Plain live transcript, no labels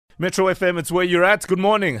Metro FM, it's where you're at. Good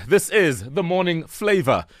morning. This is The Morning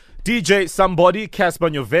Flavor. DJ Somebody, Casper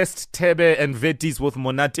Nyovest, Tebe and Vetis with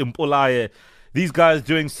Monat Impolaye. These guys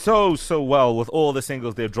doing so well with all the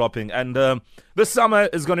singles they're dropping. And this summer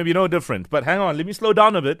is going to be no different. But hang on, let me slow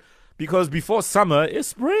down a bit, because before summer is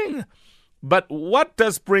spring. But what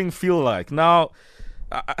does spring feel like? Now,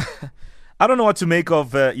 I don't know what to make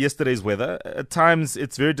of yesterday's weather. At times,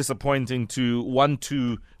 it's very disappointing to want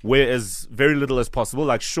to wear as very little as possible,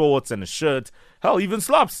 like shorts and a shirt, hell, even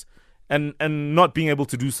slops, and not being able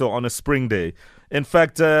to do so on a spring day. In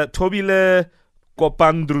fact, Tobile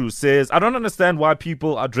Kopandru says, I don't understand why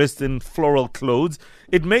people are dressed in floral clothes.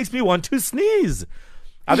 It makes me want to sneeze.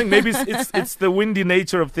 I think maybe it's the windy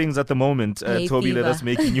nature of things at the moment, Tobile, that's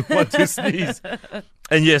making you want to sneeze.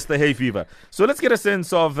 And yes, the hay fever. So let's get a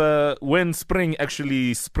sense of when spring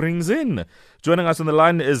actually springs in. Joining us on the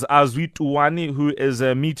line is Azwi Tuwani, who is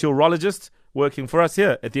a meteorologist working for us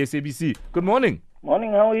here at the SABC. Good morning.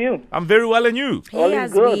 Morning, how are you? I'm very well, and you? All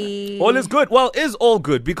is good. All is good. Well, is all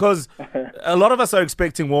good, because a lot of us are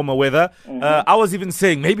expecting warmer weather. I was even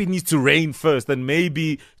saying maybe it needs to rain first, and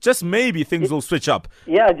maybe, just maybe, things will switch up.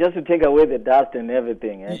 Yeah, just to take away the dust and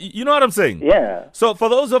everything. Eh? You know what I'm saying? Yeah. So for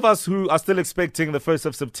those of us who are still expecting the 1st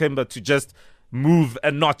of September to just move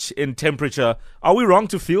a notch in temperature, are we wrong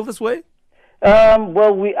to feel this way?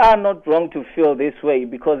 Well, we are not wrong to feel this way,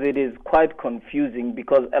 because it is quite confusing,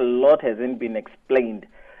 because a lot hasn't been explained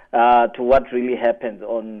to what really happens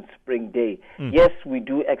on spring day. Yes, we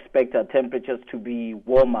do expect our temperatures to be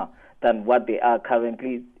warmer than what they are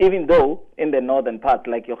currently, even though in the northern part,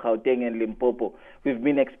 like your Gauteng and Limpopo, we've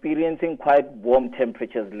been experiencing quite warm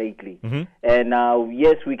temperatures lately. And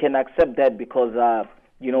yes, we can accept that, because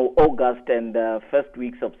August and first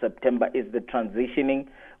weeks of September is the transitioning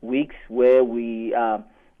weeks where we are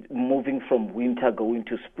moving from winter going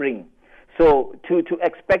to spring. So to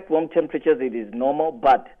expect warm temperatures, it is normal,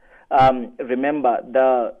 but remember,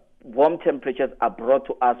 the warm temperatures are brought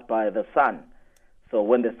to us by the sun. So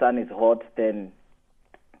when the sun is hot, then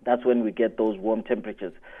that's when we get those warm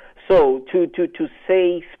temperatures. So to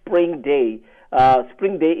say spring day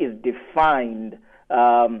is defined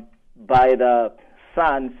by the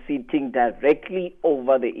sun sitting directly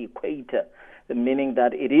over the equator, meaning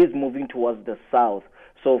that it is moving towards the south.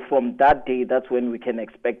 So from that day, that's when we can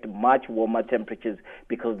expect much warmer temperatures,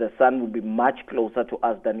 because the sun will be much closer to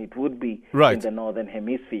us than it would be in the northern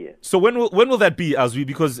hemisphere. So when will that be, Azwi?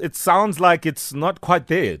 Because it sounds like it's not quite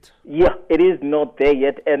there yet. Yeah, it is not there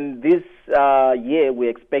yet. And this year, we're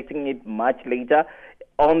expecting it much later,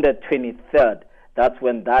 on the 23rd. That's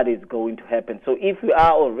when that is going to happen. So if we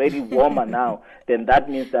are already warmer now, then that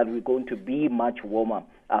means that we're going to be much warmer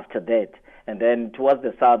after that. And then towards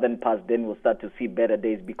the southern parts, then we'll start to see better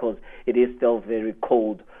days, because it is still very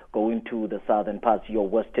cold going to the southern parts, your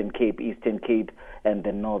Western Cape, Eastern Cape, and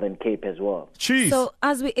the Northern Cape as well. Jeez. So,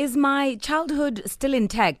 Azwi, is my childhood still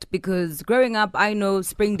intact? Because growing up, I know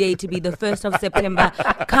spring day to be the 1st of September,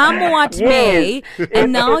 come what may,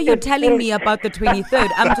 and now you're telling me about the 23rd.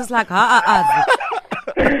 I'm just like, Azwi.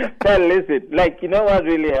 Well, listen, you know what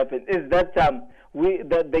really happened is that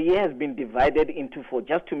the year has been divided into 4,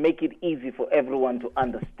 just to make it easy for everyone to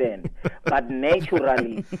understand. But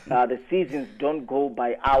naturally, the seasons don't go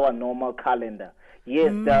by our normal calendar.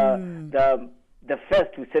 Yes, the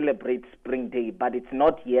first we celebrate spring day, but it's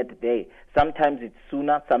not yet there. Sometimes it's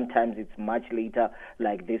sooner, sometimes it's much later,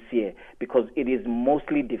 like this year, because it is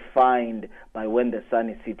mostly defined by when the sun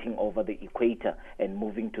is sitting over the equator and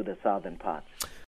moving to the southern parts.